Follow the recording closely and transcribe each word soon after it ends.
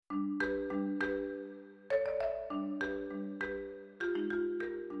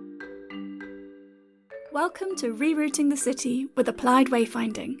Welcome to Rerouting the City with Applied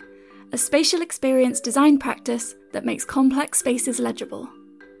Wayfinding, a spatial experience design practice that makes complex spaces legible.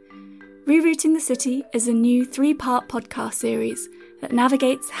 Rerouting the City is a new 3-part podcast series that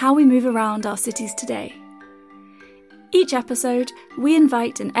navigates how we move around our cities today. Each episode, we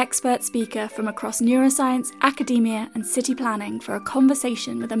invite an expert speaker from across neuroscience, academia, and city planning for a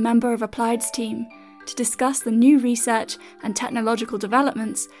conversation with a member of Applied's team to discuss the new research and technological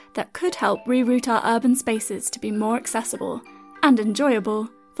developments that could help reroute our urban spaces to be more accessible and enjoyable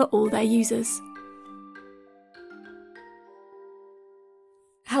for all their users.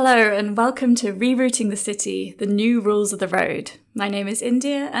 Hello and welcome to Rerouting the City, the new rules of the road. My name is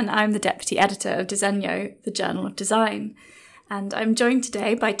India and I'm the Deputy Editor of Disegno, the Journal of Design. And I'm joined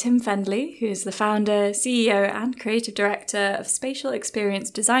today by Tim Fendley, who is the founder, CEO and creative director of spatial experience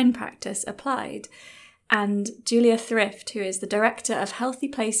design practice Applied, and Julia Thrift, who is the Director of Healthy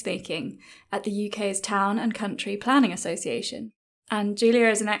Placemaking at the UK's Town and Country Planning Association. And Julia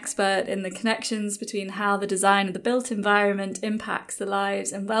is an expert in the connections between how the design of the built environment impacts the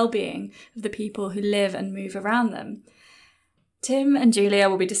lives and well-being of the people who live and move around them. Tim and Julia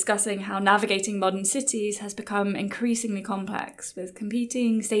will be discussing how navigating modern cities has become increasingly complex, with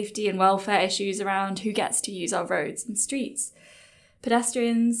competing safety and welfare issues around who gets to use our roads and streets.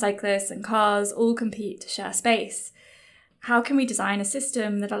 Pedestrians, cyclists and cars all compete to share space. How can we design a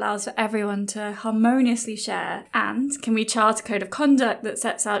system that allows for everyone to harmoniously share? And can we chart a code of conduct that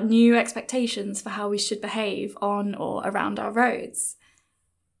sets out new expectations for how we should behave on or around our roads?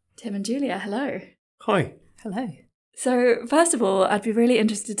 Tim and Julia, hello. Hi. Hello. So first of all, I'd be really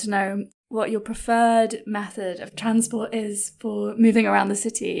interested to know what your preferred method of transport is for moving around the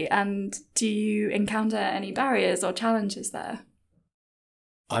city, and do you encounter any barriers or challenges there?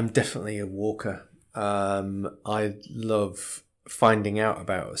 I'm definitely a walker. I love finding out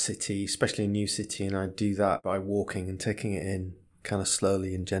about a city, especially a new city, and I do that by walking and taking it in kind of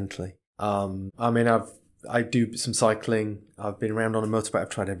slowly and gently. I do some cycling. I've been around on a motorbike. I've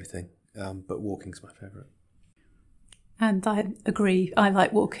tried everything, but walking's my favourite. And I agree. I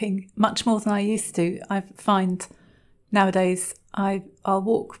like walking much more than I used to. I find nowadays I'll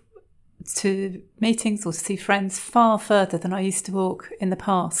walk to meetings or to see friends far further than I used to walk in the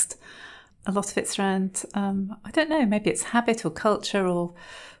past. A lot of it's around, I don't know, maybe it's habit or culture or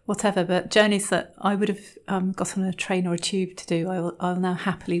whatever, but journeys that I would have got on a train or a tube to do, I'll now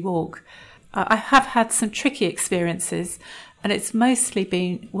happily walk. I have had some tricky experiences, and it's mostly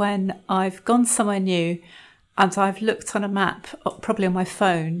been when I've gone somewhere new and I've looked on a map, probably on my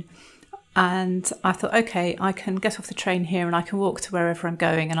phone, and I thought, okay, I can get off the train here and I can walk to wherever I'm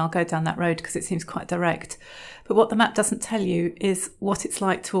going and I'll go down that road because it seems quite direct. But what the map doesn't tell you is what it's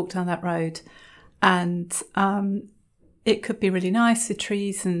like to walk down that road. And it could be really nice with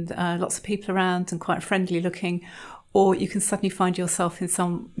trees and lots of people around and quite friendly looking, or you can suddenly find yourself in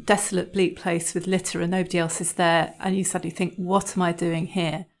some desolate, bleak place with litter and nobody else is there, and you suddenly think, what am I doing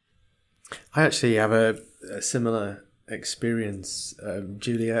here? I actually have a similar experience,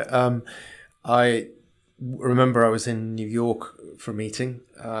 Julia. I remember I was in New York for a meeting.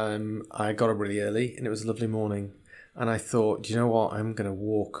 I got up really early and it was a lovely morning, and I thought, do you know what, I'm going to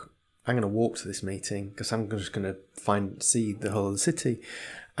walk to this meeting because I'm just going to see the whole of the city.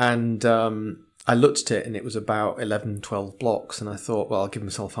 And I looked at it and it was about 11, 12 blocks, and I thought, well, I'll give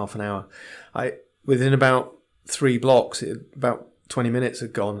myself half an hour. Within about 3 blocks, about 20 minutes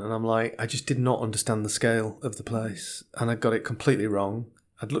had gone, and I'm like, I just did not understand the scale of the place, and I got it completely wrong.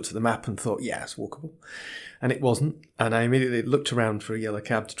 I'd looked at the map and thought, yeah, it's walkable, and it wasn't. And I immediately looked around for a yellow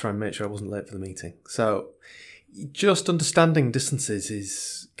cab to try and make sure I wasn't late for the meeting. So just understanding distances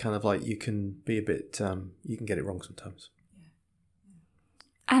is kind of like you can be a bit, you can get it wrong sometimes.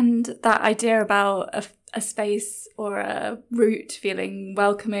 And that idea about a space or a route feeling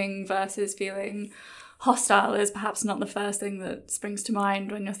welcoming versus feeling hostile is perhaps not the first thing that springs to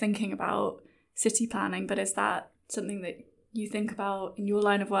mind when you're thinking about city planning, but is that something that you think about in your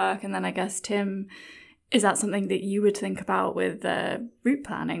line of work? And then I guess, Tim, is that something that you would think about with route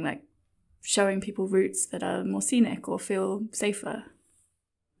planning, like showing people routes that are more scenic or feel safer?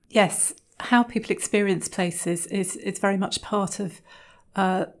 Yes, how people experience places is very much part of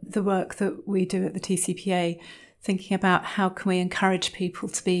the work that we do at the TCPA, thinking about how can we encourage people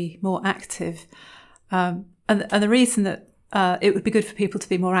to be more active. And the reason that it would be good for people to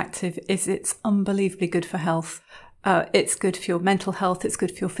be more active is it's unbelievably good for health. It's good for your mental health. It's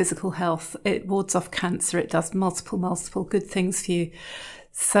good for your physical health. It wards off cancer. It does multiple good things for you.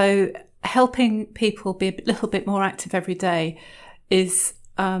 So helping people be a little bit more active every day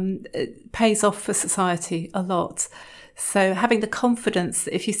it pays off for society a lot. So having the confidence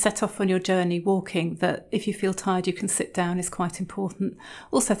that if you set off on your journey walking, that if you feel tired, you can sit down is quite important.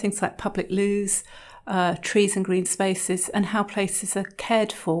 Also things like public loos, trees and green spaces, and how places are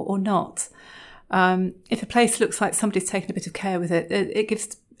cared for or not. If a place looks like somebody's taken a bit of care with it, it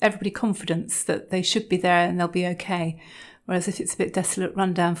gives everybody confidence that they should be there and they'll be okay. Whereas if it's a bit desolate,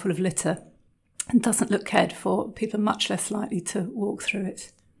 run down, full of litter, and doesn't look cared for, people are much less likely to walk through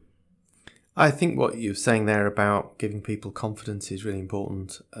it. I think what you're saying there about giving people confidence is really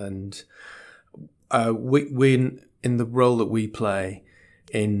important. And we in the role that we play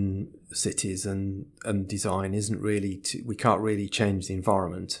in cities and design isn't really we can't really change the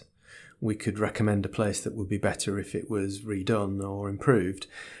environment. We could recommend a place that would be better if it was redone or improved.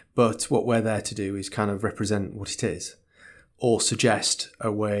 But what we're there to do is kind of represent what it is, or suggest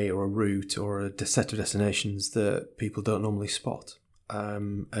a way or a route or a set of destinations that people don't normally spot,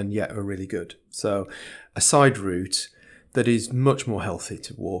 and yet are really good. So a side route that is much more healthy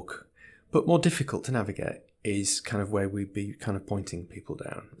to walk, but more difficult to navigate, is kind of where we'd be kind of pointing people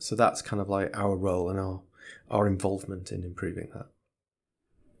down. So that's kind of like our role and our involvement in improving that.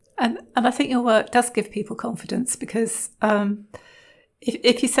 And I think your work does give people confidence, because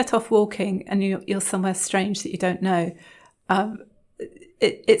if you set off walking and you're somewhere strange that you don't know,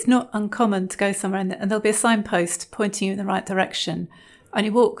 it's not uncommon to go somewhere and there'll be a signpost pointing you in the right direction, and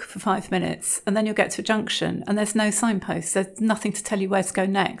you walk for 5 minutes and then you'll get to a junction and there's no signpost. There's nothing to tell you where to go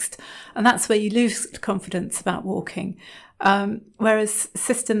next. And that's where you lose confidence about walking. Whereas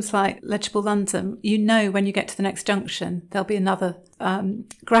systems like Legible London, you know when you get to the next junction, there'll be another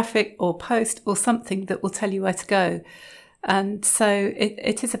graphic or post or something that will tell you where to go. And so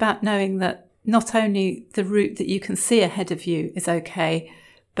it is about knowing that not only the route that you can see ahead of you is okay,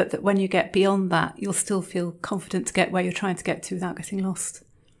 but that when you get beyond that, you'll still feel confident to get where you're trying to get to without getting lost.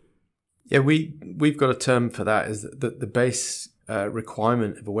 Yeah, we've got a term for that, is that the base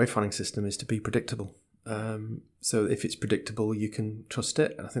requirement of a wayfinding system is to be predictable. So if it's predictable, you can trust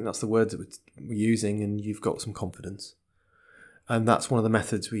it. And I think that's the words that we're using, and you've got some confidence. And that's one of the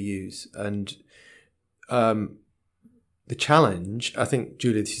methods we use. And the challenge, I think,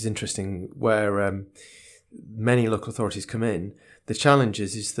 Julia, this is interesting, where many local authorities come in. The challenge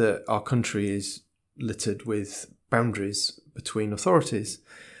is that our country is littered with boundaries between authorities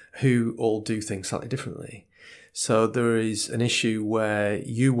who all do things slightly differently. So there is an issue where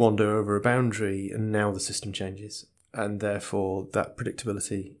you wander over a boundary and now the system changes, and therefore that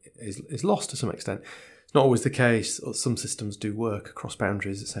predictability is lost to some extent. It's not always the case. Some systems do work across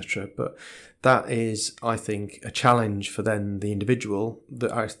boundaries, etc. But that is, I think, a challenge for then the individual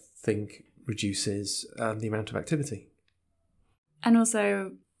that I think reduces the amount of activity. And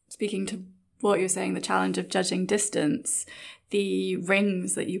also, speaking to what you're saying, the challenge of judging distance, the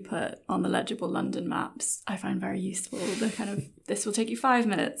rings that you put on the Legible London maps, I find very useful. The kind of, this will take you 5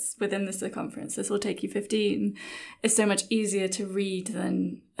 minutes within this circumference, this will take you 15, is so much easier to read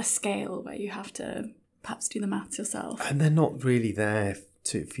than a scale where you have to perhaps do the maths yourself. And they're not really there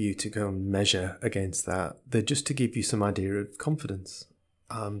for you to go and measure against that. They're just to give you some idea of confidence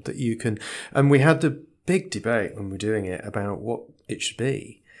that you can. And we had the big debate when we're doing it about what it should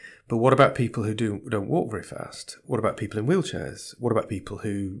be. But what about people who don't walk very fast? What about people in wheelchairs? What about people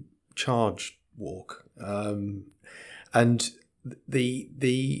who charge walk? And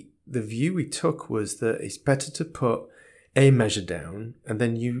the view we took was that it's better to put a measure down, and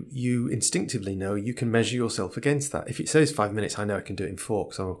then you instinctively know you can measure yourself against that. If it says 5 minutes, I know I can do it in 4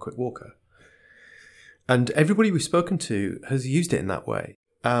 because I'm a quick walker. And everybody we've spoken to has used it in that way.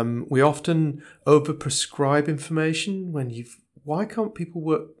 We often overprescribe information why can't people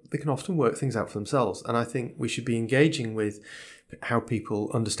work? They can often work things out for themselves. And I think we should be engaging with how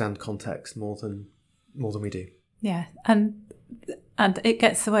people understand context more than we do. Yeah, and it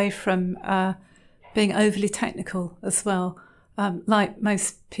gets away from being overly technical as well. Like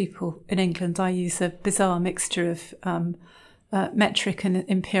most people in England, I use a bizarre mixture of metric and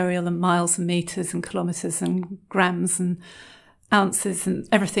imperial and miles and metres and kilometres and grams and ounces and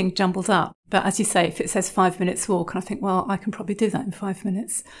everything jumbled up. But as you say, if it says 5 minutes walk, and I think, well, I can probably do that in 5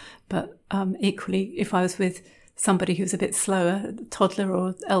 minutes. But equally, if I was with somebody who's a bit slower, a toddler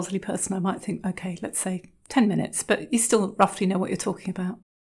or elderly person, I might think, okay, let's say 10 minutes. But you still roughly know what you're talking about.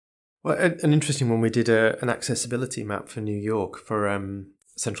 Well, an interesting one, we did an accessibility map for New York for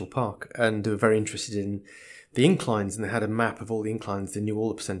Central Park, and they were very interested in the inclines, and they had a map of all the inclines. They knew all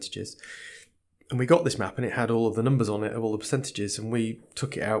the percentages. And we got this map and it had all of the numbers on it of all the percentages, and we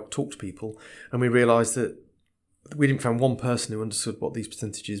took it out, talked to people, and we realised that we didn't find one person who understood what these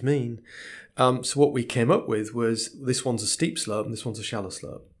percentages mean. So what we came up with was this one's a steep slope and this one's a shallow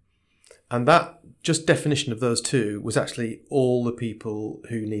slope. And that just definition of those two was actually all the people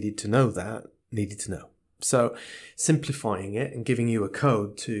who needed to know that needed to know. So simplifying it and giving you a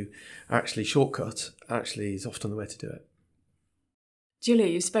code to actually shortcut actually is often the way to do it. Julia,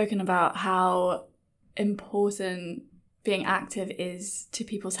 you've spoken about how important being active is to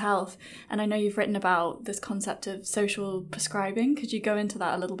people's health. And I know you've written about this concept of social prescribing. Could you go into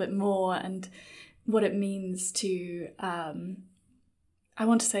that a little bit more and what it means to, I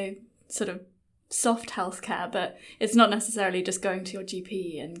want to say sort of soft healthcare, but it's not necessarily just going to your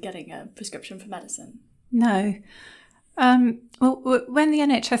GP and getting a prescription for medicine. No. Well, when the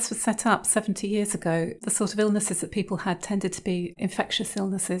NHS was set up 70 years ago, the sort of illnesses that people had tended to be infectious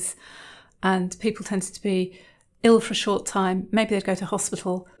illnesses, and people tended to be ill for a short time. Maybe they'd go to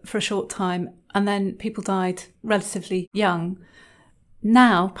hospital for a short time, and then people died relatively young.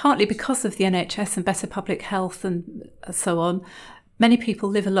 Now, partly because of the NHS and better public health and so on, many people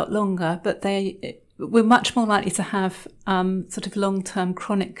live a lot longer, but we're much more likely to have sort of long-term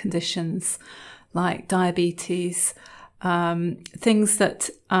chronic conditions like diabetes, things that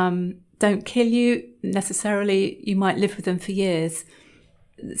don't kill you necessarily. You might live with them for years.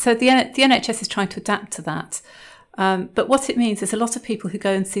 So the NHS is trying to adapt to that. But what it means is a lot of people who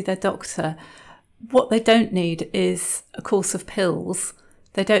go and see their doctor, what they don't need is a course of pills.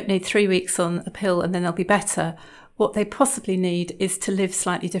 They don't need 3 weeks on a pill and then they'll be better. What they possibly need is to live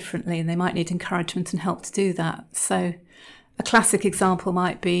slightly differently, and they might need encouragement and help to do that. So a classic example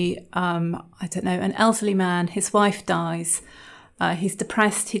might be, I don't know, an elderly man, his wife dies, he's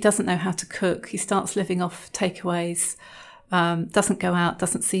depressed, he doesn't know how to cook, he starts living off takeaways, doesn't go out,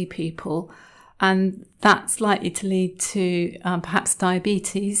 doesn't see people, and that's likely to lead to perhaps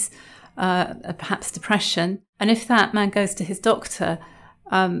diabetes, perhaps depression. And if that man goes to his doctor,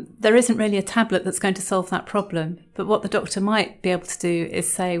 there isn't really a tablet that's going to solve that problem. But what the doctor might be able to do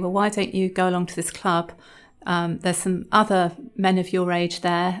is say, well, why don't you go along to this club? There's some other men of your age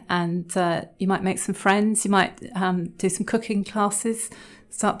there, and you might make some friends. You might do some cooking classes,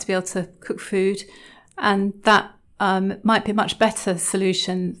 start to be able to cook food. And that might be a much better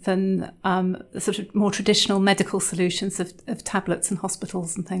solution than the sort of more traditional medical solutions of tablets and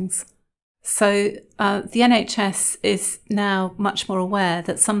hospitals and things. So the NHS is now much more aware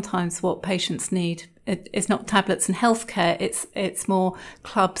that sometimes what patients need is not tablets and healthcare, it's more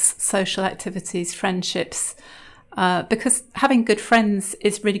clubs, social activities, friendships, because having good friends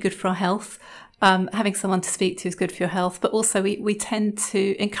is really good for our health. Having someone to speak to is good for your health, but also we tend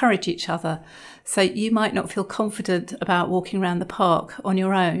to encourage each other. So you might not feel confident about walking around the park on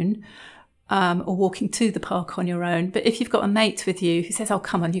your own, or walking to the park on your own. But if you've got a mate with you who says, oh,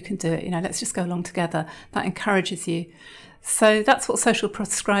 come on, you can do it, let's just go along together, that encourages you. So that's what social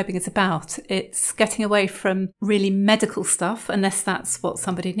prescribing is about. It's getting away from really medical stuff, unless that's what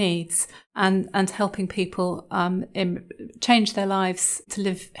somebody needs, and helping people change their lives to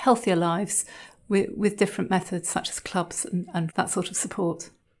live healthier lives with different methods such as clubs and that sort of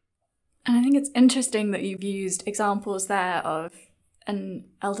support. And I think it's interesting that you've used examples there of an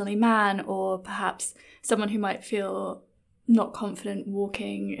elderly man or perhaps someone who might feel not confident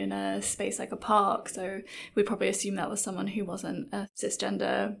walking in a space like a park. So we probably assume that was someone who wasn't a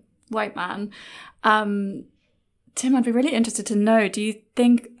cisgender white man. Tim, I'd be really interested to know, do you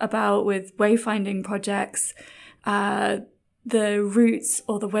think about with wayfinding projects, the routes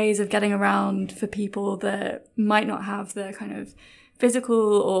or the ways of getting around for people that might not have the kind of physical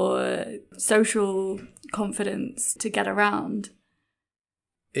or social confidence to get around?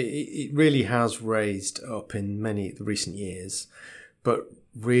 It really has raised up in many of the recent years, but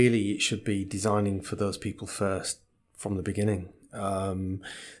really it should be designing for those people first from the beginning.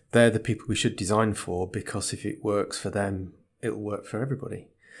 They're the people we should design for, because if it works for them, it'll work for everybody.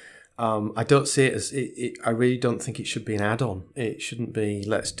 I don't see it as, I really don't think it should be an add-on. It shouldn't be,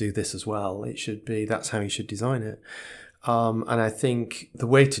 let's do this as well. It should be, that's how you should design it. And I think the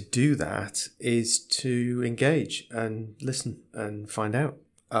way to do that is to engage and listen and find out.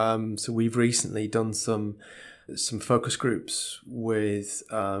 So we've recently done some focus groups with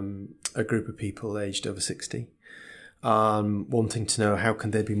a group of people aged over 60, wanting to know how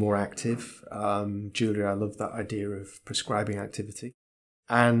can they be more active. Julia, I love that idea of prescribing activity.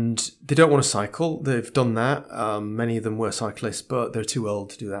 And they don't want to cycle. They've done that. Many of them were cyclists, but they're too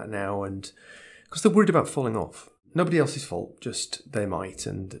old to do that now, and because they're worried about falling off. Nobody else's fault, just they might,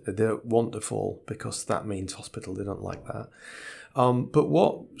 and they don't want to fall because that means hospital. They don't like that. But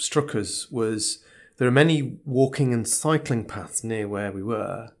what struck us was there are many walking and cycling paths near where we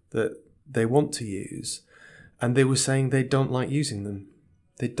were that they want to use, and they were saying they don't like using them.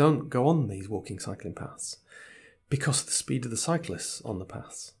 They don't go on these walking cycling paths because of the speed of the cyclists on the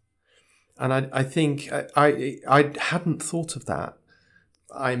paths. And I think I hadn't thought of that.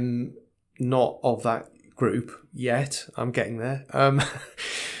 I'm not of that group yet. I'm getting there.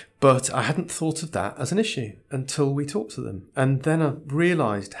 But I hadn't thought of that as an issue until we talked to them. And then I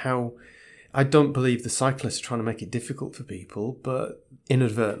realised how I don't believe the cyclists are trying to make it difficult for people, but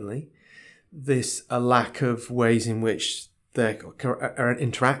inadvertently, there's a lack of ways in which they are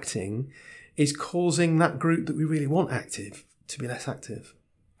interacting is causing that group that we really want active to be less active.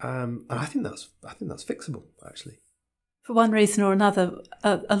 And I think that's fixable, actually. For one reason or another,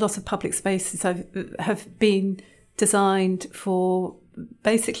 a lot of public spaces have been designed for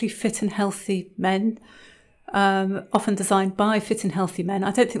basically fit and healthy men, often designed by fit and healthy men.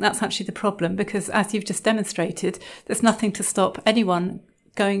 I don't think that's actually the problem, because as you've just demonstrated, there's nothing to stop anyone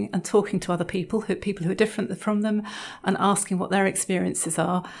going and talking to other people who are different from them and asking what their experiences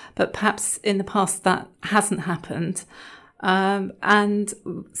are. But perhaps in the past that hasn't happened. And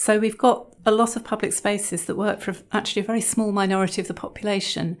so we've got a lot of public spaces that work for actually a very small minority of the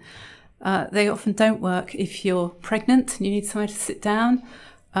population. They often don't work if you're pregnant and you need somewhere to sit down.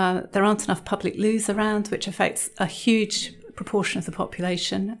 There aren't enough public loos around, which affects a huge proportion of the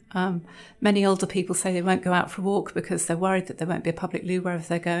population. Many older people say they won't go out for a walk because they're worried that there won't be a public loo wherever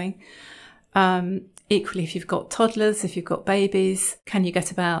they're going. Equally, if you've got toddlers, if you've got babies, can you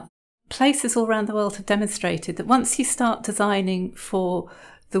get about? Places all around the world have demonstrated that once you start designing for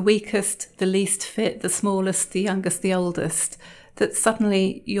the weakest, the least fit, the smallest, the youngest, the oldest, that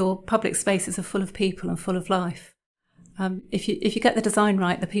suddenly your public spaces are full of people and full of life. If you get the design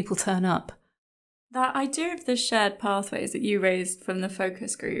right, the people turn up. That idea of the shared pathways that you raised from the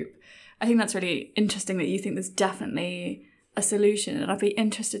focus group, I think that's really interesting that you think there's definitely a solution. And I'd be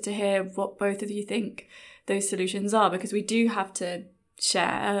interested to hear what both of you think those solutions are, because we do have to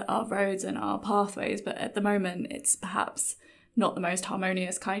share our roads and our pathways, but at the moment it's perhaps not the most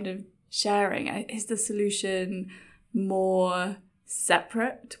harmonious kind of sharing. Is the solution more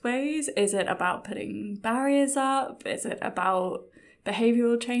separate ways? Is it about putting barriers up? Is it about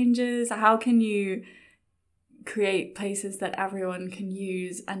behavioural changes? How can you create places that everyone can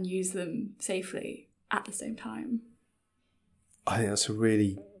use and use them safely at the same time? I think that's a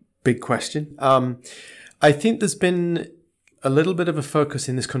really big question. I think there's been a little bit of a focus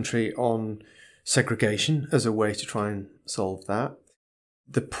in this country on segregation as a way to try and solve that.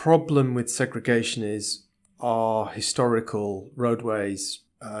 The problem with segregation is our historical roadways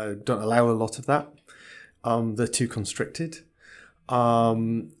don't allow a lot of that. They're too constricted.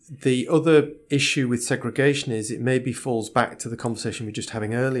 The other issue with segregation is it maybe falls back to the conversation we were just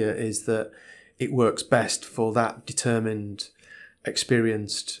having earlier, is that it works best for that determined,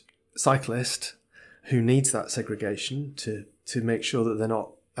 experienced cyclist who needs that segregation to make sure that they're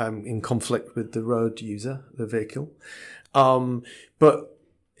not in conflict with the road user, the vehicle. But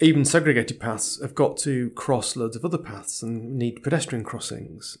even segregated paths have got to cross loads of other paths and need pedestrian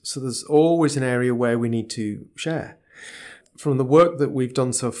crossings. So there's always an area where we need to share. From the work that we've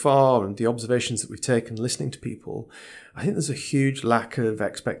done so far and the observations that we've taken listening to people, I think there's a huge lack of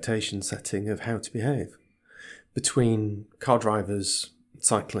expectation setting of how to behave between car drivers,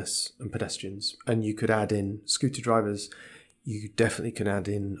 cyclists and pedestrians. And you could add in scooter drivers. You definitely can add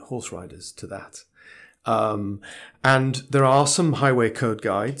in horse riders to that. And there are some highway code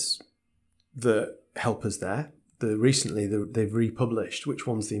guides that help us there. Recently they've republished which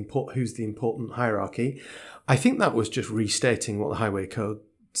one's who's the important hierarchy. I think that was just restating what the highway code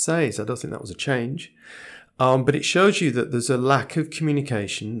says. I don't think that was a change. But it shows you that there's a lack of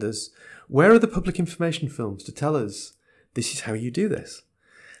communication. Where are the public information films to tell us this is how you do this?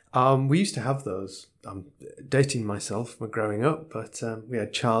 We used to have those. I'm dating myself when growing up, but we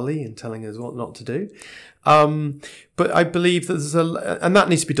had Charlie and telling us what not to do. But I believe that and that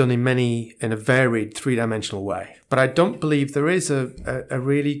needs to be done in a varied three-dimensional way. But I don't believe there is a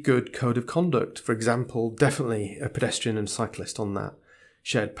really good code of conduct. For example, definitely a pedestrian and cyclist on that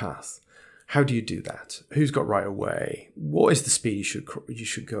shared path. How do you do that? Who's got right of way? What is the speed you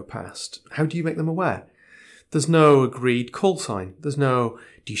should go past? How do you make them aware? There's no agreed call sign. There's no,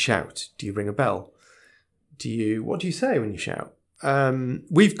 do you shout? Do you ring a bell? What do you say when you shout?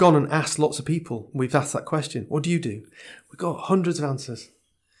 We've gone and asked lots of people. We've asked that question. What do you do? We've got hundreds of answers.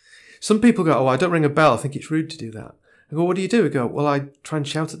 Some people go, I don't ring a bell. I think it's rude to do that. I go, what do you do? I go, well, I try and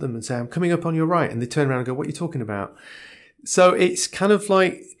shout at them and say, I'm coming up on your right. And they turn around and go, what are you talking about? So it's kind of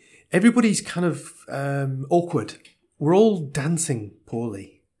like everybody's kind of awkward. We're all dancing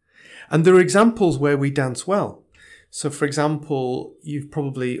poorly. And there are examples where we dance well. So, for example, you've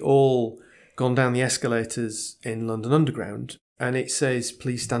probably all gone down the escalators in London Underground and it says,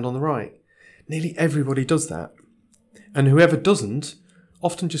 please stand on the right. Nearly everybody does that. And whoever doesn't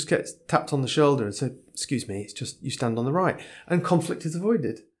often just get tapped on the shoulder and say, excuse me, it's just you stand on the right. And conflict is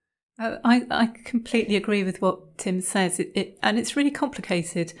avoided. I completely agree with what Tim says. And it's really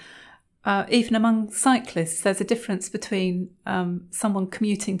complicated. Even among cyclists, there's a difference between someone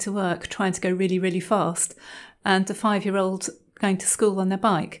commuting to work, trying to go really, really fast, and a 5-year-old going to school on their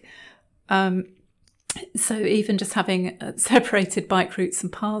bike. So even just having separated bike routes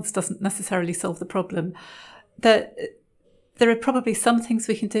and paths doesn't necessarily solve the problem. There are probably some things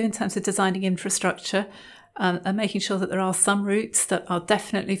we can do in terms of designing infrastructure and making sure that there are some routes that are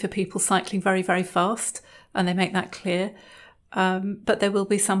definitely for people cycling very, very fast, and they make that clear. But there will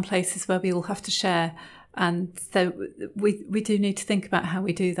be some places where we all have to share, and so we do need to think about how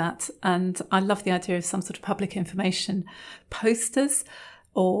we do that. And I love the idea of some sort of public information posters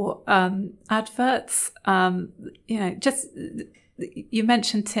or adverts. Just you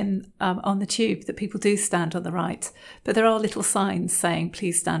mentioned, Tim, on the tube that people do stand on the right, but there are little signs saying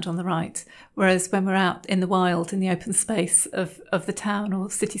please stand on the right. Whereas when we're out in the wild, in the open space of the town or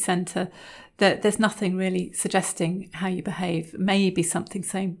city centre, there's nothing really suggesting how you behave. Maybe something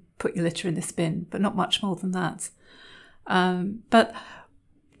saying put your litter in this bin, but not much more than that. But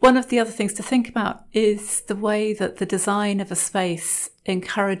one of the other things to think about is the way that the design of a space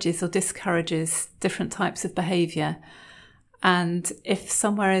encourages or discourages different types of behaviour. And if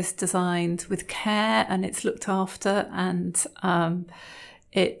somewhere is designed with care and it's looked after and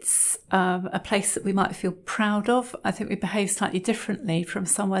it's a place that we might feel proud of, I think we behave slightly differently from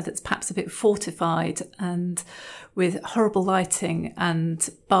somewhere that's perhaps a bit fortified and with horrible lighting and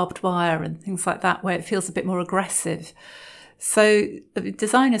barbed wire and things like that, where it feels a bit more aggressive. So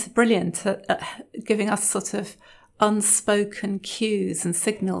designers are brilliant at giving us sort of unspoken cues and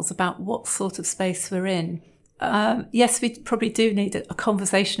signals about what sort of space we're in. Yes, we probably do need a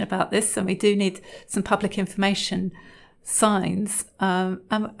conversation about this, and we do need some public information signs,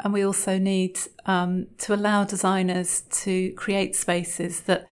 and we also need to allow designers to create spaces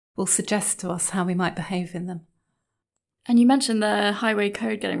that will suggest to us how we might behave in them. And you mentioned the highway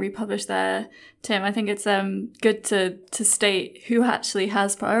code getting republished there, Tim. I think it's good to state who actually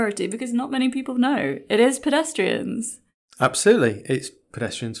has priority, because not many people know. It is pedestrians. Absolutely. It's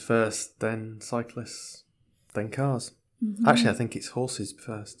pedestrians first, then cyclists, then cars. Mm-hmm. Actually, I think it's horses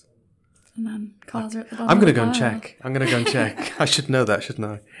first. And then cars are at the bottom. I'm going to go and check. I should know that,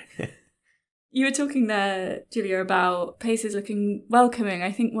 shouldn't I? You were talking there, Julia, about places looking welcoming.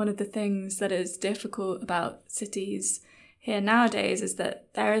 I think one of the things that is difficult about cities here nowadays is that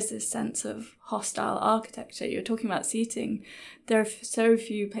there is this sense of hostile architecture. You're talking about seating. There are so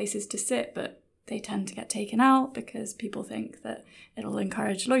few places to sit, but they tend to get taken out because people think that it'll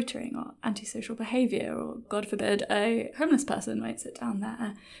encourage loitering or antisocial behaviour, or, God forbid, a homeless person might sit down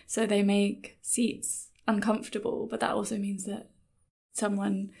there. So they make seats uncomfortable, but that also means that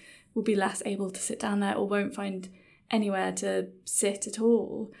someone will be less able to sit down there or won't find anywhere to sit at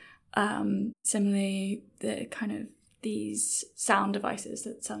all. Similarly, the kind of these sound devices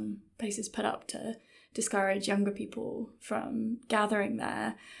that some places put up to discourage younger people from gathering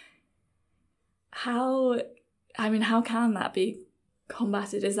there. How can that be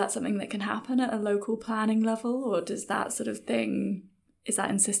combated? Is that something that can happen at a local planning level, or does that sort of thing, is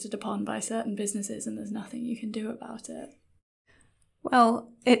that insisted upon by certain businesses and there's nothing you can do about it? Well,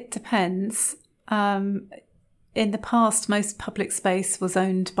 it depends. In the past, most public space was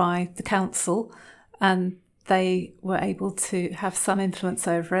owned by the council and they were able to have some influence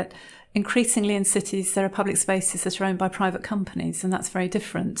over it. Increasingly in cities, there are public spaces that are owned by private companies, and that's very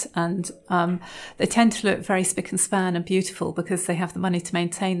different. And they tend to look very spick and span and beautiful because they have the money to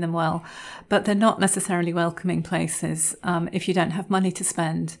maintain them well, but they're not necessarily welcoming places if you don't have money to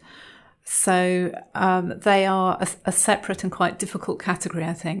spend. So they are a separate and quite difficult category,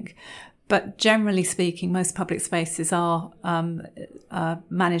 I think. But generally speaking, most public spaces are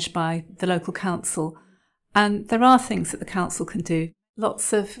managed by the local council. And there are things that the council can do.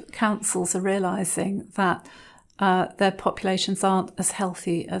 Lots of councils are realising that their populations aren't as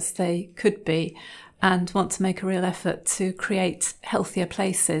healthy as they could be and want to make a real effort to create healthier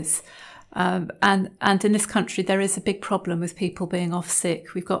places. And in this country, there is a big problem with people being off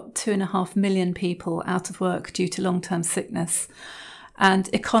sick. We've got 2.5 million people out of work due to long-term sickness. And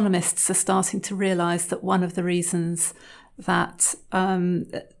economists are starting to realise that one of the reasons that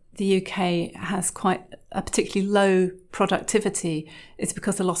the UK has quite a particularly low productivity is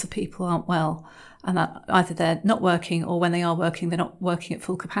because a lot of people aren't well, and that either they're not working, or when they are working, they're not working at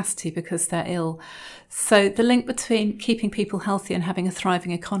full capacity because they're ill. So the link between keeping people healthy and having a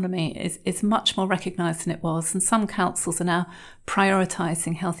thriving economy is much more recognised than it was, and some councils are now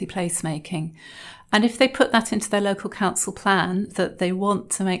prioritising healthy placemaking. And if they put that into their local council plan, that they want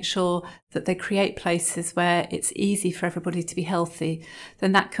to make sure that they create places where it's easy for everybody to be healthy,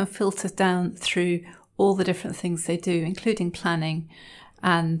 then that can filter down through all the different things they do, including planning.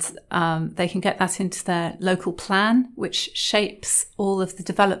 And they can get that into their local plan, which shapes all of the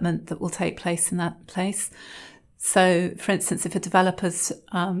development that will take place in that place. So, for instance, if a developer's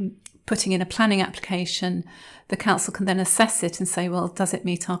putting in a planning application, the council can then assess it and say, well, does it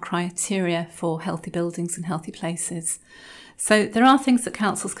meet our criteria for healthy buildings and healthy places? So there are things that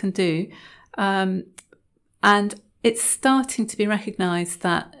councils can do. And it's starting to be recognised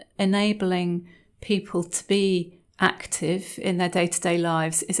that enabling people to be active in their day-to-day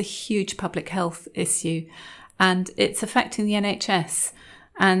lives is a huge public health issue, and it's affecting the NHS.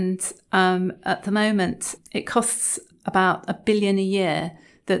 And at the moment, it costs about $1 billion a year.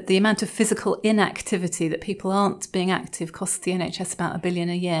 That the amount of physical inactivity, that people aren't being active, costs the NHS about $1 billion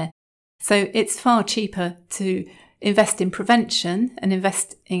a year. So it's far cheaper to invest in prevention and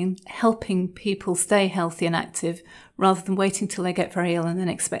invest in helping people stay healthy and active, rather than waiting till they get very ill and then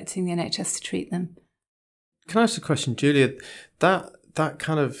expecting the NHS to treat them. Can I ask a question, Julia? That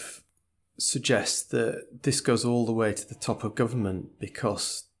kind of suggests that this goes all the way to the top of government,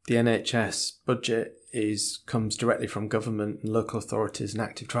 because the NHS budget comes directly from government and local authorities, and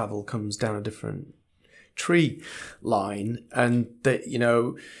active travel comes down a different tree line. And that,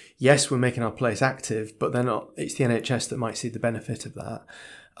 yes, we're making our place active, but it's the NHS that might see the benefit of that.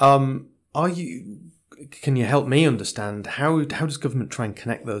 Can you help me understand how does government try and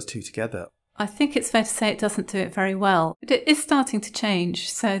connect those two together? I think it's fair to say it doesn't do it very well. But it is starting to change.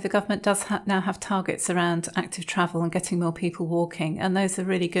 So the government does now have targets around active travel and getting more people walking, and those are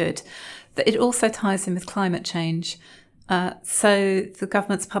really good. But it also ties in with climate change. So the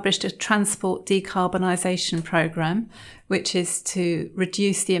government's published a transport decarbonisation programme, which is to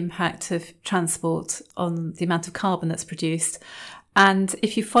reduce the impact of transport on the amount of carbon that's produced. And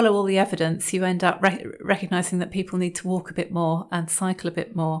if you follow all the evidence, you end up recognising that people need to walk a bit more and cycle a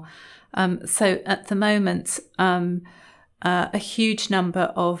bit more. So at the moment, a huge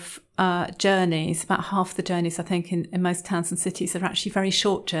number of journeys, about half the journeys, I think, in most towns and cities are actually very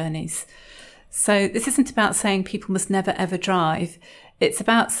short journeys. So this isn't about saying people must never, ever drive. It's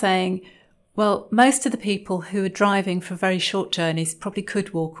about saying, well, most of the people who are driving for very short journeys probably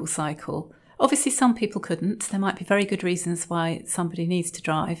could walk or cycle. Obviously, some people couldn't. There might be very good reasons why somebody needs to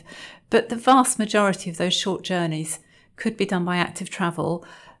drive. But the vast majority of those short journeys could be done by active travel.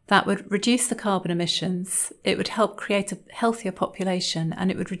 That would reduce the carbon emissions, it would help create a healthier population, and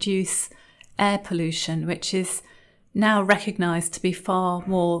it would reduce air pollution, which is now recognised to be far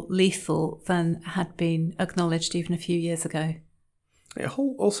more lethal than had been acknowledged even a few years ago. It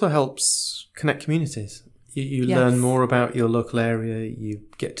also helps connect communities. You Yes. learn more about your local area, you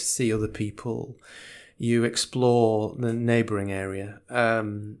get to see other people, you explore the neighbouring area.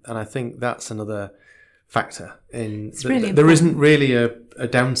 And I think that's another factor in there isn't really a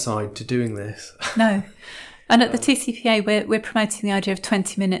downside to doing this. No. And at the TCPA, we're promoting the idea of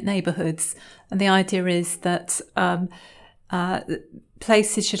 20-minute neighbourhoods. And the idea is that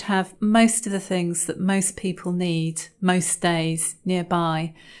places should have most of the things that most people need most days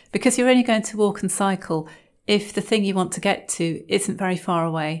nearby, because you're only going to walk and cycle if the thing you want to get to isn't very far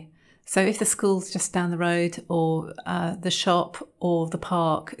away. So if the school's just down the road, or the shop or the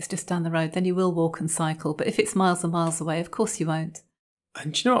park is just down the road, then you will walk and cycle. But if it's miles and miles away, of course you won't.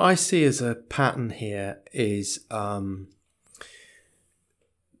 And do you know what I see as a pattern here is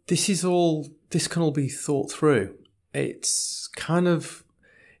this can all be thought through. It's kind of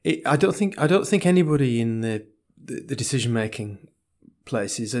I don't think anybody in the decision making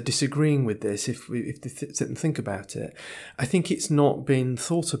places are disagreeing with this if they sit and think about it. I think it's not been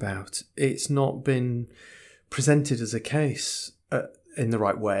thought about. It's not been presented as a case in the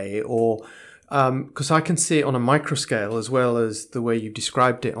right way, or because I can see it on a micro scale as well as the way you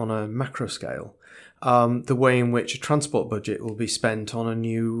described it on a macro scale. The way in which a transport budget will be spent on a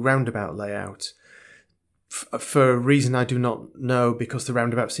new roundabout layout for a reason I do not know, because the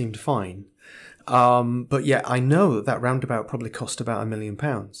roundabout seemed fine. But yet I know that roundabout probably cost about £1 million.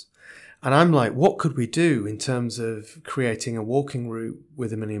 And I'm like, what could we do in terms of creating a walking route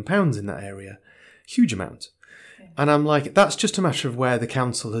with £1 million in that area? Huge amount. Yeah. And I'm like, that's just a matter of where the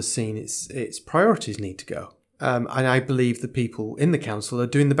council has seen its priorities need to go. And I believe the people in the council are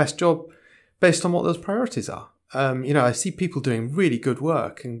doing the best job based on what those priorities are. I see people doing really good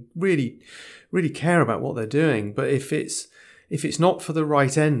work and really, really care about what they're doing. But if it's not for the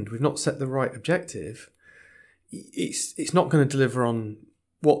right end, we've not set the right objective, it's not going to deliver on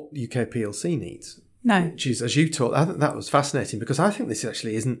what UK PLC needs. No. Which is, as you taught, I think that was fascinating, because I think this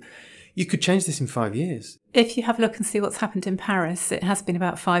actually isn't, you could change this in 5 years. If you have a look and see what's happened in Paris, it has been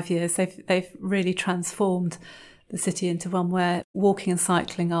about 5 years. They've really transformed the city into one where walking and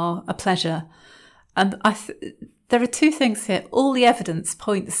cycling are a pleasure. And there are two things here. All the evidence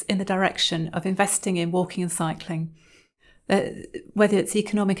points in the direction of investing in walking and cycling. Whether it's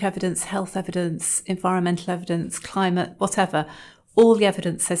economic evidence, health evidence, environmental evidence, climate, whatever, all the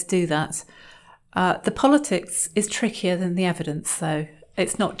evidence says do that. The politics is trickier than the evidence, though.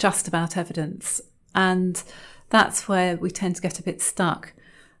 It's not just about evidence. And that's where we tend to get a bit stuck.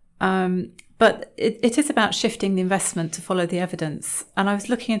 But it is about shifting the investment to follow the evidence. And I was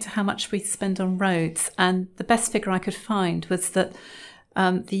looking into how much we spend on roads, and the best figure I could find was that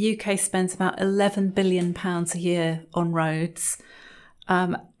the UK spends about £11 billion a year on roads.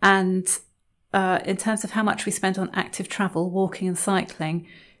 And in terms of how much we spend on active travel, walking and cycling,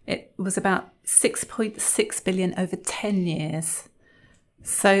 it was about 6.6 billion over 10 years.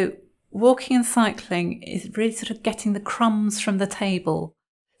 So walking and cycling is really sort of getting the crumbs from the table.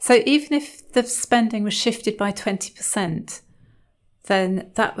 So even if the spending was shifted by 20%,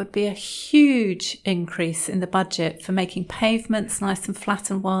 then that would be a huge increase in the budget for making pavements nice and flat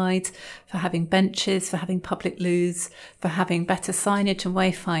and wide, for having benches, for having public loos, for having better signage and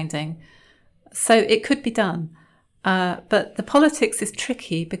wayfinding. So it could be done. But the politics is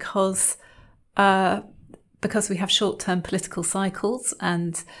tricky because we have short-term political cycles,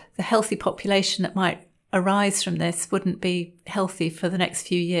 and the healthy population that might arise from this wouldn't be healthy for the next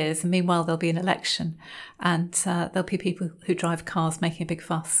few years. And meanwhile, there'll be an election, and there'll be people who drive cars making a big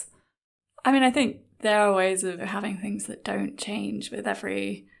fuss. I mean, I think there are ways of having things that don't change with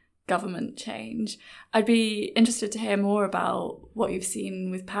every government change. I'd be interested to hear more about what you've seen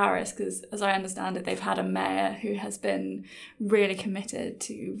with Paris, because as I understand it, they've had a mayor who has been really committed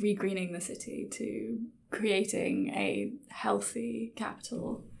to regreening the city, to creating a healthy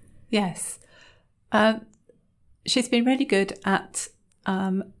capital. Yes. She's been really good at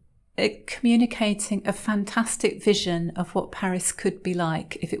communicating a fantastic vision of what Paris could be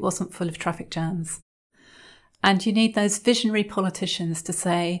like if it wasn't full of traffic jams. And you need those visionary politicians to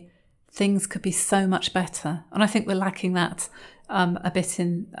say things could be so much better. And I think we're lacking that a bit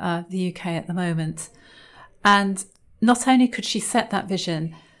in the UK at the moment. And not only could she set that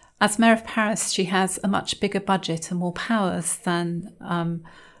vision, as Mayor of Paris, she has a much bigger budget and more powers than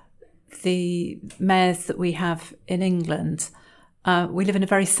the mayors that we have in England. We live in a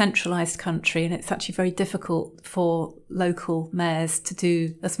very centralised country, and it's actually very difficult for local mayors to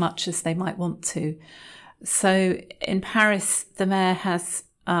do as much as they might want to. So in Paris, the mayor has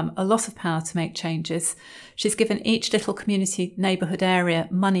a lot of power to make changes. She's given each little community neighbourhood area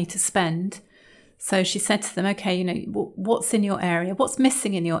money to spend. So she said to them, okay, you know, what's in your area? What's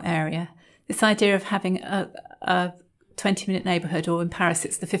missing in your area? This idea of having a 20-minute neighbourhood, or in Paris,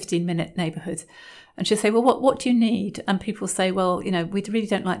 it's the 15-minute neighbourhood. And she'll say, well, what do you need? And people say, well, you know, we really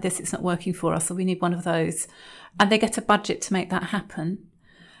don't like this. It's not working for us, or we need one of those. And they get a budget to make that happen.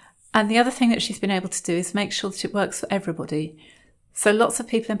 And the other thing that she's been able to do is make sure that it works for everybody. So lots of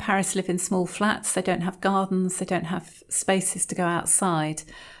people in Paris live in small flats. They don't have gardens. They don't have spaces to go outside.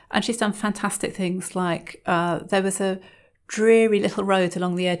 And she's done fantastic things like there was a dreary little road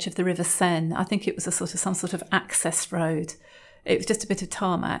along the edge of the River Seine. I think it was some sort of access road. It was just a bit of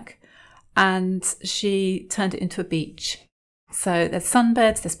tarmac. And she turned it into a beach. So there's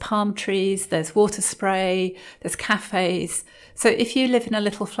sunbeds, there's palm trees, there's water spray, there's cafes. So if you live in a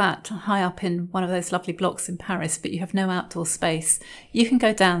little flat high up in one of those lovely blocks in Paris, but you have no outdoor space, you can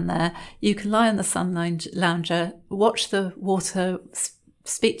go down there, you can lie on the sun lounger, watch the water,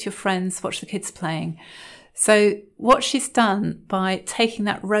 speak to your friends, watch the kids playing. So what she's done by taking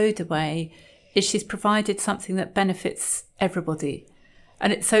that road away is she's provided something that benefits everybody.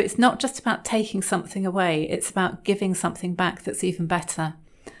 And so it's not just about taking something away, it's about giving something back that's even better.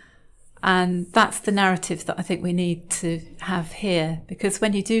 And that's the narrative that I think we need to have here, because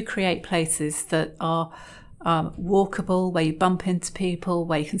when you do create places that are walkable, where you bump into people,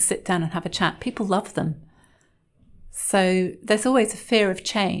 where you can sit down and have a chat, people love them. So there's always a fear of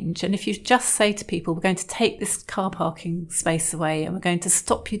change. And if you just say to people, we're going to take this car parking space away and we're going to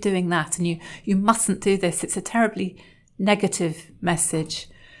stop you doing that, and you mustn't do this, it's a terribly negative message.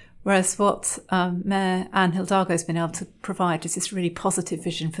 Whereas what Mayor Anne Hidalgo has been able to provide is this really positive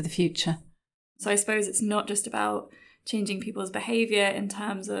vision for the future. So I suppose it's not just about changing people's behaviour in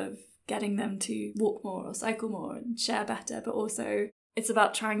terms of getting them to walk more or cycle more and share better, but also it's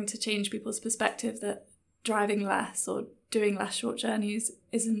about trying to change people's perspective that driving less or doing less short journeys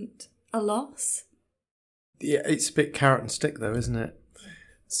isn't a loss. Yeah, it's a bit carrot and stick though, isn't it?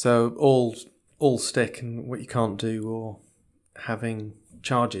 So all stick and what you can't do, or having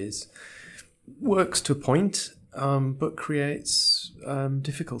charges works to a point, but creates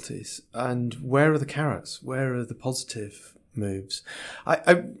difficulties. And where are the carrots? Where are the positive moves?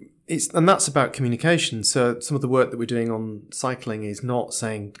 And that's about communication. So some of the work that we're doing on cycling is not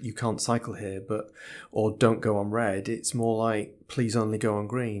saying you can't cycle here, or don't go on red. It's more like, please only go on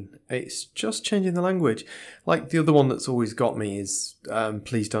green. It's just changing the language. Like the other one that's always got me is,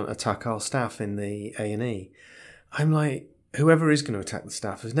 please don't attack our staff in the A&E. I'm like, whoever is going to attack the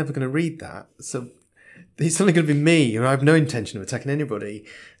staff is never going to read that. So it's only going to be me, and I have no intention of attacking anybody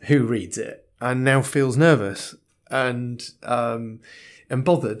who reads it and now feels nervous and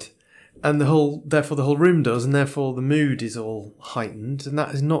bothered. And therefore the whole room does, and therefore the mood is all heightened, and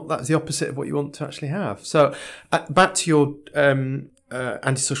that's the opposite of what you want to actually have. So, back to your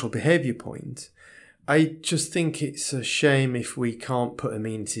antisocial behaviour point, I just think it's a shame if we can't put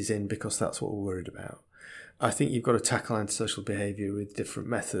amenities in because that's what we're worried about. I think you've got to tackle antisocial behaviour with different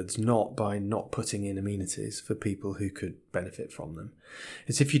methods, not by not putting in amenities for people who could benefit from them.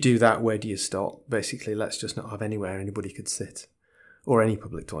 It's if you do that, where do you stop? Basically, let's just not have anywhere anybody could sit, or any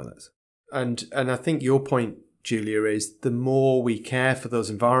public toilets. And I think your point, Julia, is the more we care for those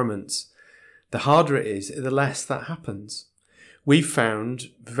environments, the harder it is, the less that happens. We've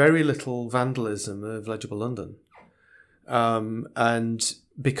found very little vandalism of Legible London. And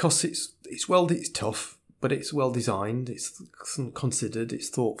because it's tough, but it's well designed, it's considered, it's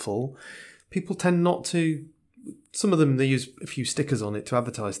thoughtful, people tend not to, some of them, they use a few stickers on it to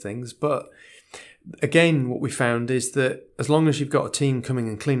advertise things, but again, what we found is that as long as you've got a team coming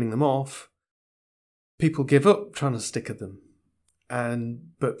and cleaning them off, people give up trying to sticker them.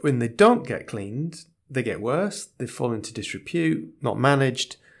 But when they don't get cleaned, they get worse. They fall into disrepute, not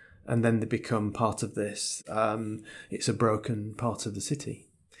managed, and then they become part of this. It's a broken part of the city.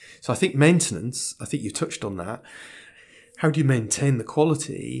 So I think maintenance, I think you touched on that. How do you maintain the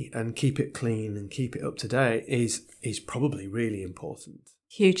quality and keep it clean and keep it up to date is probably really important.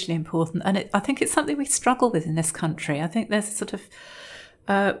 Hugely important. And I think it's something we struggle with in this country. I think there's sort of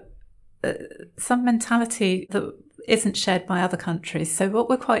some mentality that isn't shared by other countries. So what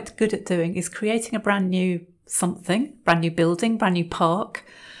we're quite good at doing is creating a brand new building, brand new park,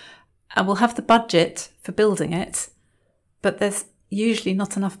 and we'll have the budget for building it, but there's usually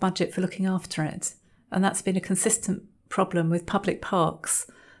not enough budget for looking after it. And that's been a consistent problem with public parks,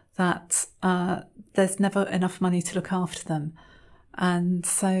 that there's never enough money to look after them. And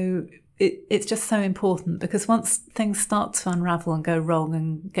so it's just so important, because once things start to unravel and go wrong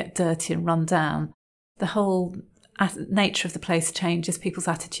and get dirty and run down, the whole nature of the place changes, people's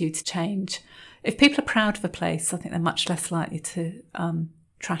attitudes change. If people are proud of a place, I think they're much less likely to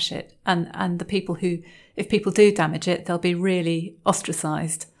trash it. And the people who, if people do damage it, they'll be really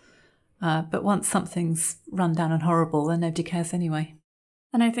ostracised. But once something's run down and horrible, then nobody cares anyway.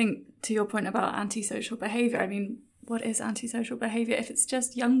 And I think to your point about antisocial behaviour, I mean, what is antisocial behaviour? If it's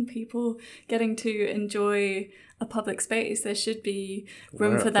just young people getting to enjoy a public space, there should be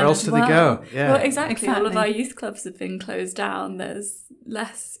room for them as well. Where else do they go? Yeah. Well, exactly. All of our youth clubs have been closed down. There's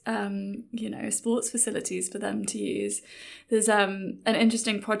less, sports facilities for them to use. There's an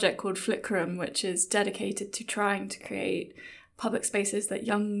interesting project called Flickrum, which is dedicated to trying to create public spaces that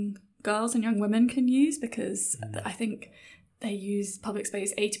young girls and young women can use, because I think they use public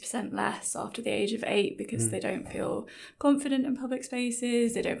space 80% less after the age of 8 because they don't feel confident in public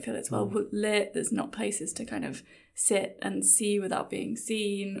spaces. They don't feel it's well lit. There's not places to kind of sit and see without being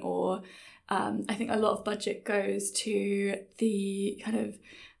seen. Or I think a lot of budget goes to the kind of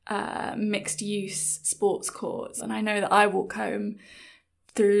mixed use sports courts. And I know that I walk home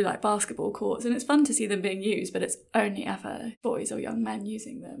through like basketball courts, and it's fun to see them being used, but it's only ever boys or young men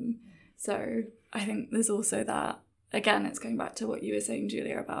using them. So I think there's also that. Again, it's going back to what you were saying,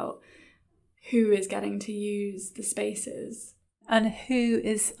 Julia, about who is getting to use the spaces. And who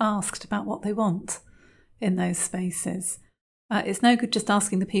is asked about what they want in those spaces. It's no good just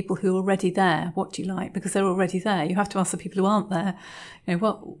asking the people who are already there, what do you like? Because they're already there. You have to ask the people who aren't there, you know,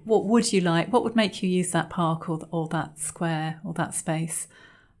 what would you like? What would make you use that park or that square or that space?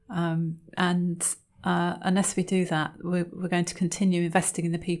 Unless we do that, we're going to continue investing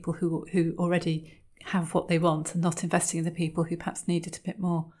in the people who already have what they want, and not investing in the people who perhaps need it a bit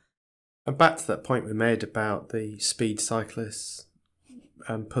more. And back to that point we made about the speed cyclists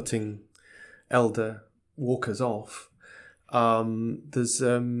and putting elder walkers off. There's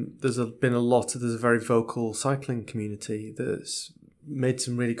been a very vocal cycling community that's made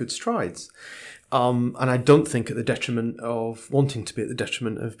some really good strides. And I don't think at the detriment of wanting to be at the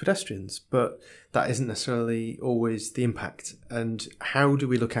detriment of pedestrians, but that isn't necessarily always the impact. And how do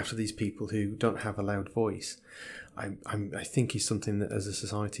we look after these people who don't have a loud voice? I think is something that as a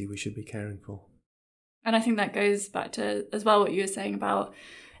society we should be caring for. And I think that goes back to as well what you were saying about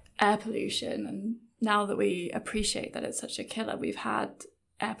air pollution. And now that we appreciate that it's such a killer, we've had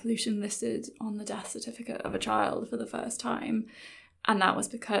air pollution listed on the death certificate of a child for the first time. And that was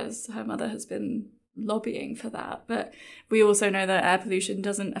because her mother has been lobbying for that. But we also know that air pollution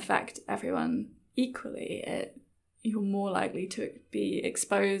doesn't affect everyone equally. You're more likely to be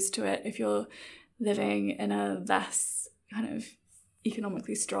exposed to it if you're living in a less kind of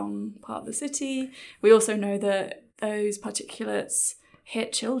economically strong part of the city. We also know that those particulates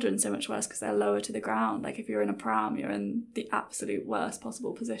hit children so much worse because they're lower to the ground. Like if you're in a pram, you're in the absolute worst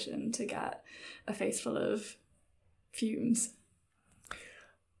possible position to get a face full of fumes.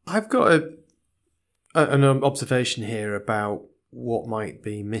 I've got an observation here about what might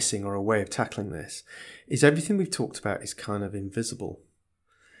be missing or a way of tackling this. Is everything we've talked about is kind of invisible.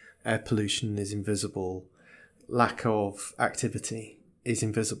 Air pollution is invisible. Lack of activity is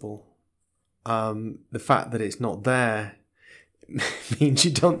invisible. The fact that it's not there means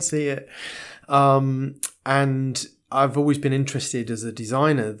you don't see it. And I've always been interested as a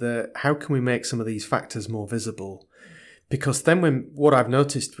designer that how can we make some of these factors more visible? Because then what I've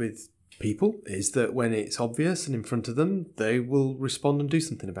noticed with people is that when it's obvious and in front of them, they will respond and do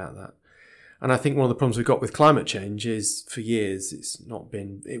something about that. And I think one of the problems we've got with climate change is for years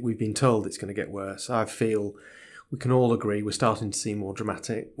we've been told it's going to get worse. I feel we can all agree we're starting to see more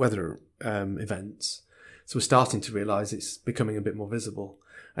dramatic weather events. So we're starting to realise it's becoming a bit more visible.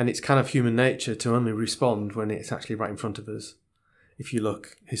 And it's kind of human nature to only respond when it's actually right in front of us, if you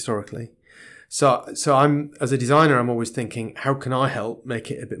look historically. So I'm, as a designer, I'm always thinking, how can I help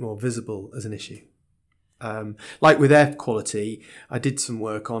make it a bit more visible as an issue? Like with air quality, I did some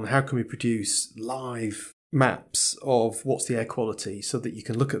work on how can we produce live maps of what's the air quality so that you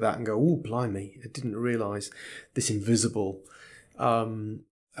can look at that and go, oh, blimey, I didn't realise this invisible atmosphere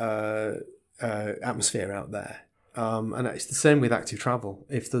out there. And it's the same with active travel.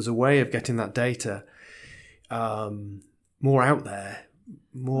 If there's a way of getting that data more out there,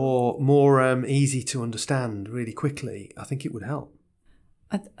 more easy to understand really quickly, I think it would help.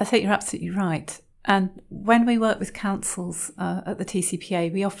 I think you're absolutely right. And when we work with councils at the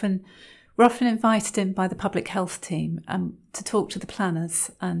TCPA, we're often invited in by the public health team to talk to the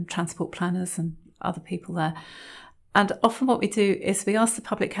planners and transport planners and other people there. And often what we do is we ask the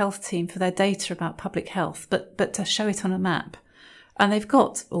public health team for their data about public health, but to show it on a map. And they've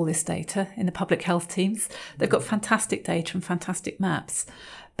got all this data in the public health teams. They've got fantastic data and fantastic maps.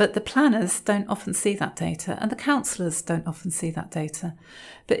 But the planners don't often see that data, and the councillors don't often see that data.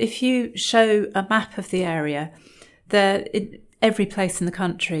 But if you show a map of the area, in every place in the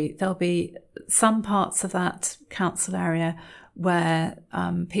country, there'll be some parts of that council area where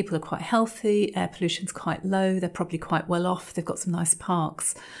people are quite healthy, air pollution's quite low, they're probably quite well off, they've got some nice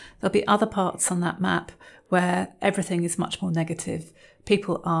parks. There'll be other parts on that map where everything is much more negative.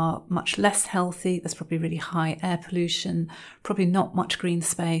 People are much less healthy, there's probably really high air pollution, probably not much green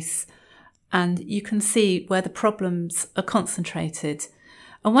space, and you can see where the problems are concentrated.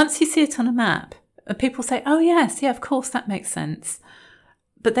 And once you see it on a map, and people say, oh yes, yeah, of course, that makes sense.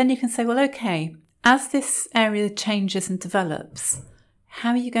 But then you can say, well, okay, as this area changes and develops,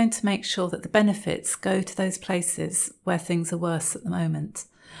 how are you going to make sure that the benefits go to those places where things are worse at the moment?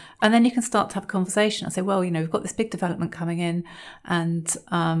 And then you can start to have a conversation and say, well, we've got this big development coming in and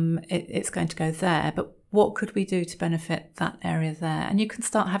it's going to go there, but what could we do to benefit that area there? And you can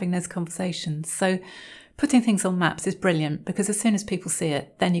start having those conversations. So putting things on maps is brilliant because as soon as people see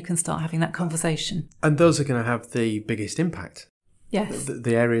it, then you can start having that conversation. And those are going to have the biggest impact. Yes.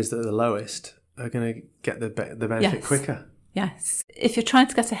 The areas that are the lowest are going to get the benefit quicker. Yes. If you're trying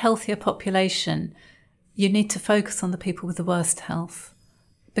to get a healthier population, you need to focus on the people with the worst health.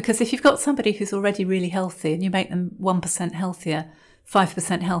 Because if you've got somebody who's already really healthy and you make them 1% healthier,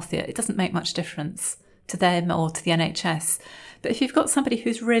 5% healthier, it doesn't make much difference to them or to the NHS. But if you've got somebody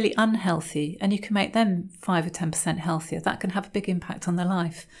who's really unhealthy and you can make them 5 or 10% healthier, that can have a big impact on their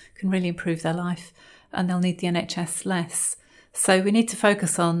life, can really improve their life, and they'll need the NHS less. So we need to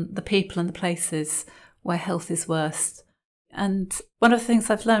focus on the people and the places where health is worst. And one of the things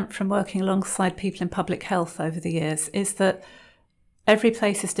I've learnt from working alongside people in public health over the years is that every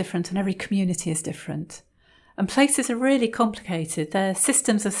place is different and every community is different. And places are really complicated. They're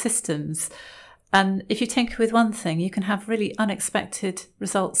systems of systems. And if you tinker with one thing, you can have really unexpected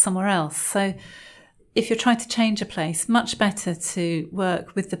results somewhere else. So if you're trying to change a place, much better to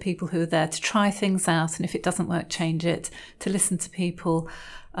work with the people who are there, to try things out, and if it doesn't work, change it, to listen to people,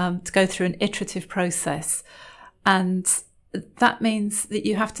 to go through an iterative process. And that means that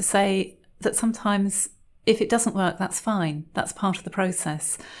you have to say that sometimes if it doesn't work, that's fine. That's part of the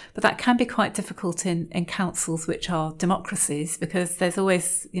process. But that can be quite difficult in councils which are democracies, because there's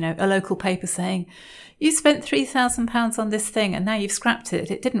always, a local paper saying, you spent £3,000 on this thing and now you've scrapped it.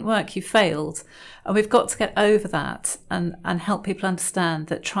 It didn't work. You failed. And we've got to get over that and help people understand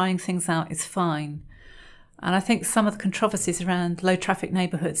that trying things out is fine. And I think some of the controversies around low traffic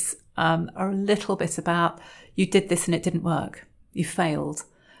neighbourhoods are a little bit about, you did this and it didn't work. You failed.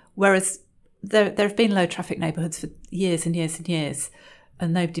 Whereas there have been low traffic neighbourhoods for years and years and years,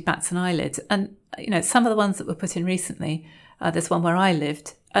 and nobody bats an eyelid. And, some of the ones that were put in recently, there's one where I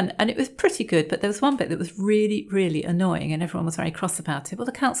lived, and it was pretty good, but there was one bit that was really, really annoying and everyone was very cross about it. Well,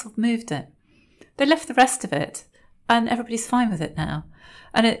 the council moved it. They left the rest of it and everybody's fine with it now.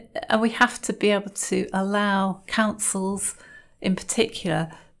 And we have to be able to allow councils in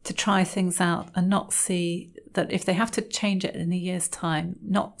particular to try things out and not see that if they have to change it in a year's time,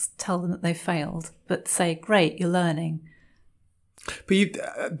 not tell them that they failed, but say, great, you're learning.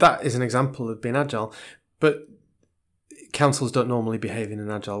 But that is an example of being agile. But councils don't normally behave in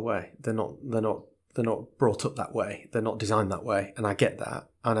an agile way. They're not brought up that way. They're not designed that way. And I get that.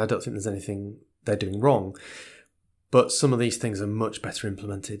 And I don't think there's anything they're doing wrong. But some of these things are much better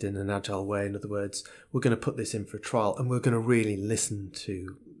implemented in an agile way. In other words, we're going to put this in for a trial and we're going to really listen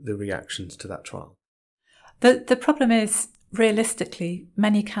to the reactions to that trial. The problem is, realistically,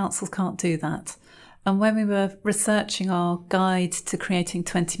 many councils can't do that. And when we were researching our guide to creating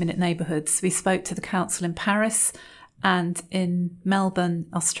 20-minute neighbourhoods, we spoke to the council in Paris and in Melbourne,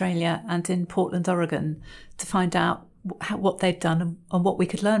 Australia, and in Portland, Oregon, to find out what they'd done and what we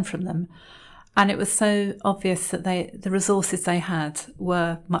could learn from them. And it was so obvious that the resources they had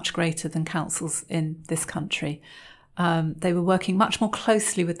were much greater than councils in this country. They were working much more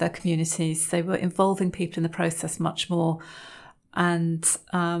closely with their communities. They were involving people in the process much more. And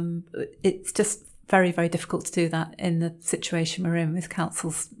it's just very, very difficult to do that in the situation we're in, with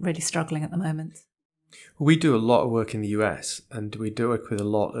councils really struggling at the moment. We do a lot of work in the US, and we do work with a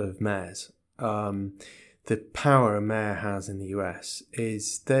lot of mayors. The power a mayor has in the US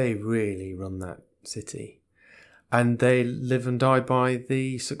is they really run that city. And they live and die by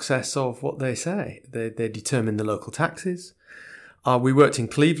the success of what they say. They determine the local taxes. We worked in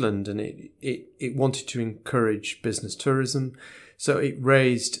Cleveland, and it wanted to encourage business tourism. So it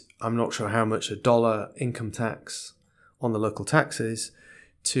raised, I'm not sure how much, $1 income tax on the local taxes,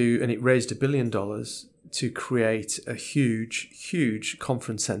 and it raised $1 billion to create a huge, huge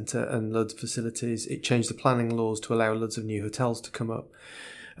conference centre and loads of facilities. It changed the planning laws to allow loads of new hotels to come up.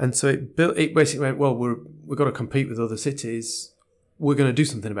 And so it basically went, well, we've got to compete with other cities. We're going to do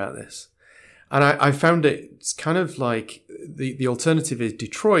something about this. And I found it's kind of like the alternative is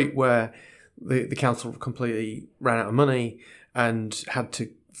Detroit, where the council completely ran out of money and had to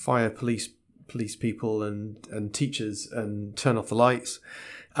fire police people and teachers and turn off the lights.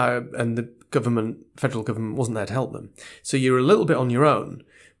 And the federal government wasn't there to help them. So you're a little bit on your own.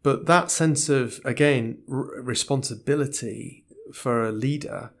 But that sense of, again, responsibility for a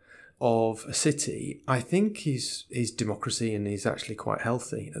leader of a city, I think is democracy, and is actually quite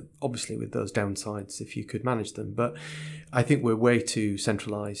healthy, obviously with those downsides if you could manage them. But I think we're way too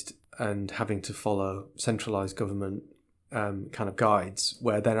centralised and having to follow centralised government kind of guides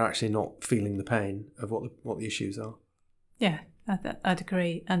where they're actually not feeling the pain of what the issues are. Yeah, I'd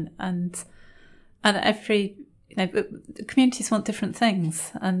agree. And every communities want different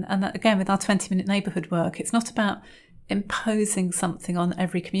things. And that, again, with our 20-minute neighbourhood work, it's not about imposing something on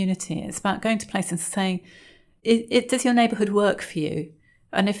every community. It's about going to places and saying, does your neighbourhood work for you?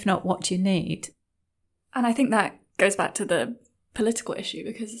 And if not, what do you need? And I think that goes back to the political issue,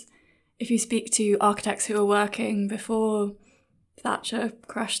 because if you speak to architects who were working before Thatcher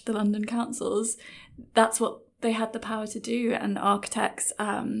crushed the London councils, that's what they had the power to do. And architects,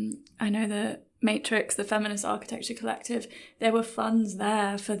 I know the Matrix, the Feminist Architecture Collective, there were funds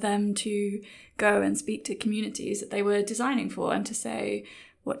there for them to go and speak to communities that they were designing for and to say,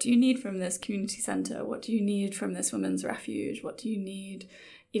 what do you need from this community centre? What do you need from this women's refuge? What do you need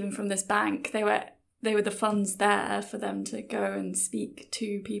even from this bank? They were the funds there for them to go and speak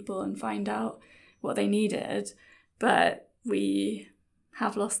to people and find out what they needed. But we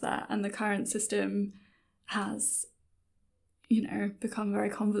have lost that, and the current system has become very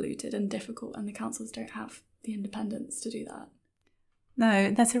convoluted and difficult, and the councils don't have the independence to do that.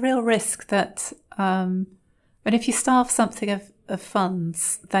 No, there's a real risk that but if you starve something of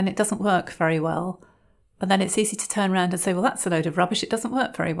funds, then it doesn't work very well. And then it's easy to turn around and say, well, that's a load of rubbish, it doesn't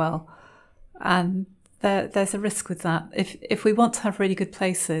work very well. And there's a risk with that. If we want to have really good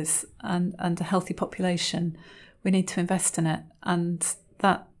places and a healthy population, we need to invest in it. And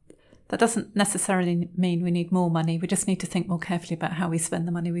that That doesn't necessarily mean we need more money. We just need to think more carefully about how we spend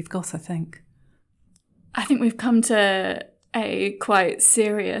the money we've got, I think. I think we've come to a quite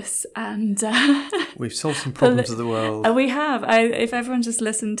serious and... We've solved some problems of the world. We have. If everyone just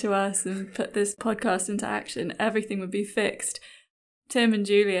listened to us and put this podcast into action, everything would be fixed. Tim and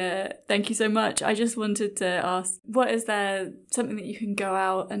Julia, thank you so much. I just wanted to ask, is there something that you can go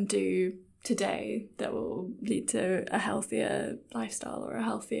out and do today that will lead to a healthier lifestyle or a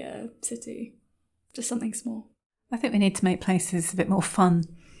healthier city? Just something small. I think we need to make places a bit more fun.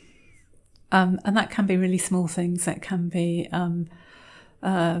 And that can be really small things. It can be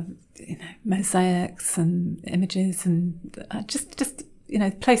mosaics and images, and just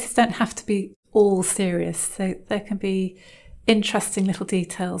places don't have to be all serious. There can be interesting little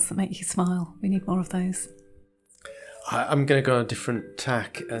details that make you smile. We need more of those. I'm going to go on a different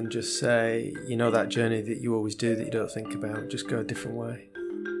tack and just say, that journey that you always do that you don't think about, just go a different way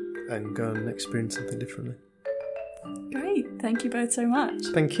and go and experience something differently. Great. Thank you both so much.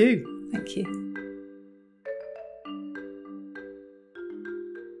 Thank you. Thank you.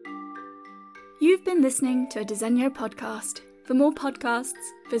 You've been listening to a Disegno podcast. For more podcasts,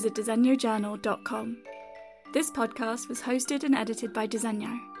 visit disegnojournal.com. This podcast was hosted and edited by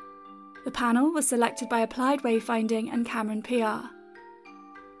Disegno. The panel was selected by Applied Wayfinding and Cameron PR.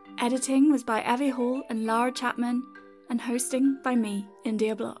 Editing was by Evie Hall and Lara Chapman, and hosting by me,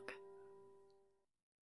 India Block.